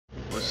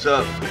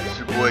What's up? It's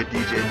your boy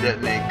DJ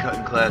Detonate,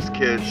 Cutting Class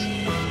Kids.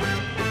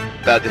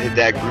 About to hit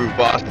that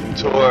GrooveBoston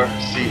Tour,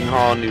 Seton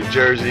Hall, New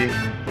Jersey.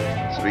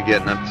 So we're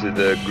getting up to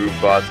the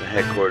GrooveBoston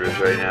headquarters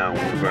right now.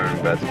 We're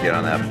about to get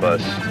on that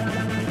bus.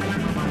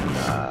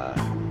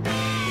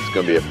 It's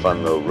gonna be a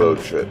fun little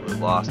road trip. We're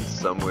lost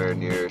somewhere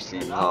near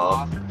Seton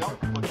Hall.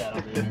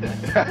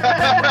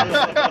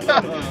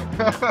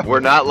 We're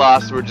not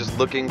lost. We're just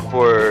looking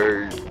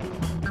for.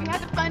 We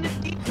had to find a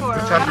detour. A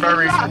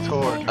temporary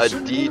detour. A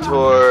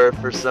detour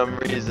for some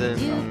reason.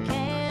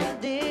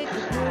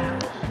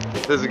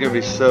 This is gonna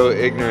be so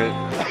ignorant.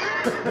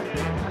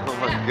 Oh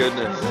my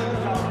goodness.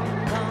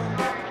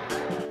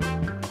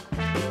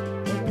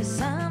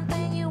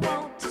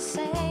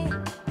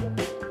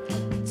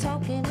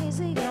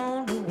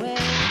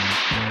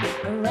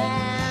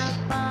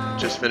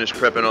 Just finished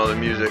prepping all the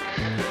music,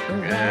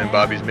 and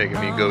Bobby's making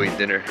me go eat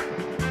dinner.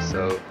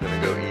 So I'm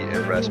gonna go eat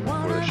and rest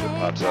before the show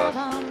pops off.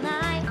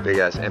 Big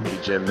ass empty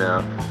gym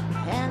now.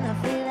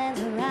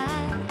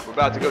 We're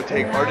about to go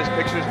take artist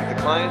pictures with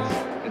the clients.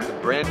 It's a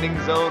branding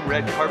zone,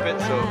 red carpet,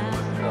 so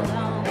let's go.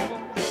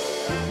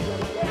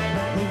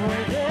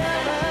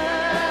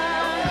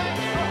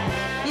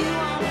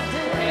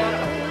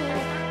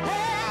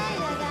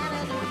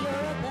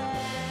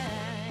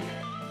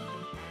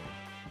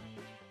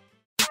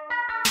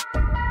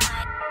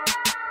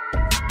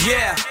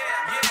 Yeah.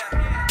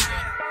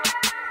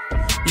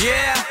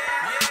 Yeah.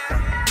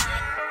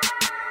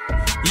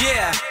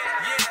 Yeah.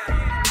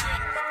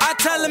 I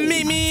tell her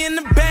meet me in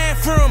the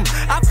bathroom.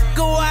 I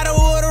go out of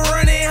order,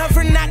 running her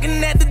for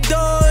knocking at the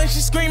door, and she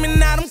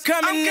screaming out, I'm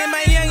coming in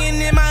my youngin'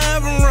 in my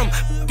oven room.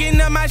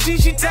 Fucking up my shit,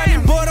 she tell me,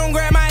 boy, don't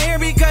grab my hair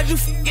because you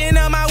fucking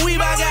up my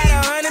weave. I got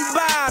 100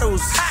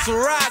 bottles. It's a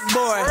rock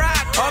boy.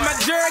 All my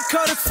jewelry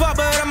coat is fuck,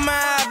 but I'm a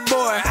hot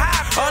boy.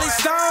 All these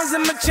stones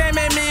in my chain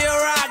made me a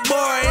rock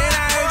boy. And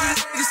I heard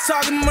you niggas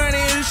talking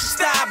money, you should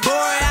stop,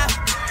 boy. I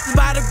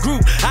by the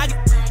group, I get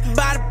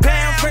by the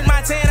pound, print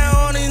my tanner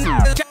on these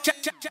niggas.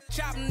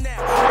 Chop them down.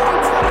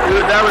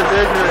 Dude, that was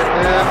ignorant,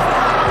 man.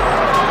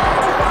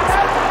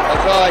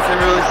 That's all I can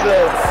really say.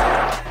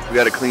 We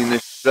gotta clean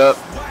this shit up.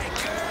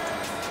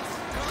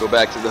 Go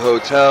back to the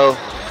hotel.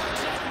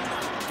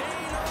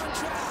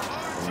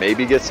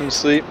 Maybe get some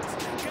sleep.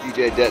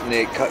 DJ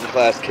Detonate, Cutting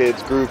Class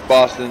Kids,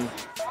 GrooveBoston.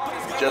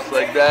 Just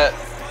like that.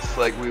 It's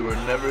like we were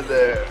never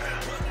there.